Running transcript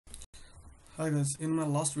Hi guys, in my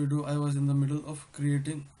last video I was in the middle of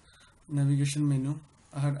creating navigation menu.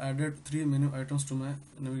 I had added 3 menu items to my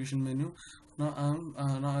navigation menu. Now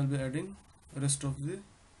I'll be adding rest of the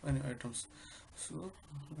menu items. So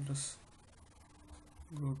let us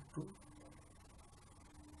go to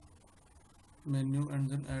menu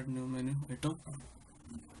and then add new menu item.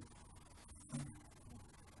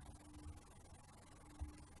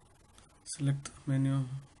 Select menu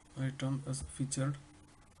item as featured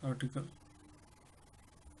article.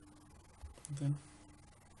 Then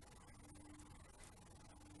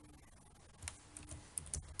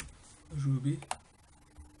Ruby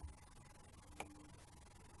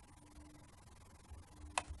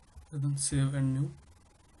and then save and new.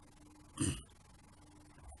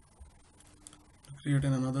 Create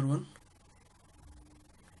another one,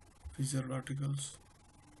 featured articles.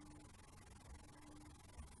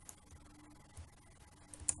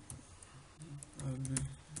 I'll be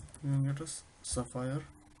giving it as Sapphire,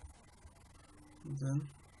 then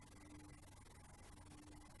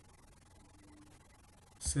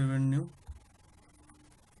save and new.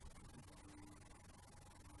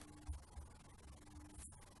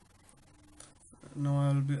 Now I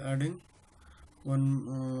will be adding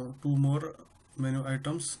two more menu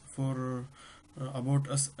items for about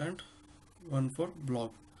us and one for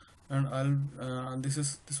blog, and I'll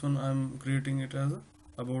this one I'm creating it as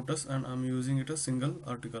about us and I'm using it as single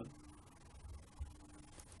article.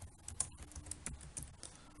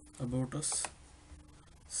 About us,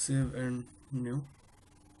 save and new.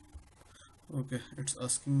 Okay, it's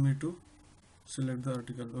asking me to select the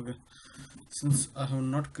article. Okay, since I have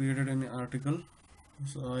not created any article,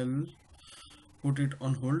 so I'll put it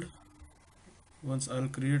on hold. Once I'll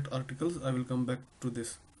create articles, I will come back to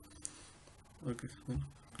this. Okay, then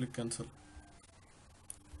click cancel.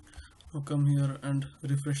 Now come here and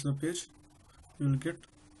refresh the page. You will get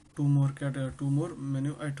two more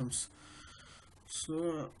menu items.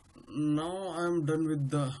 So now I am done with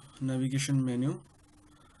the navigation menu,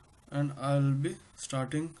 and I'll be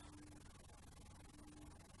starting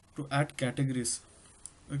to add categories.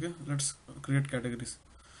 Okay, let's create categories.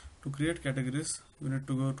 To create categories, we need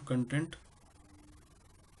to go to content,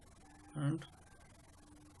 and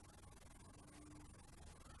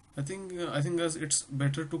I think guys, it's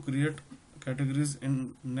better to create categories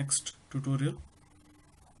in next tutorial,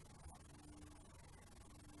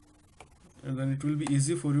 and then it will be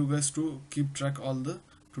easy for you guys to keep track all the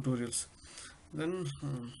tutorials. Then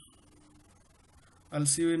I'll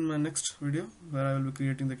see you in my next video where I will be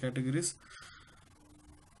creating the categories.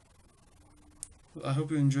 I hope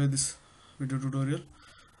you enjoy this video tutorial.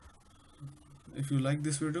 If you like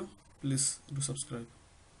this video, please do subscribe.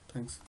 Thanks.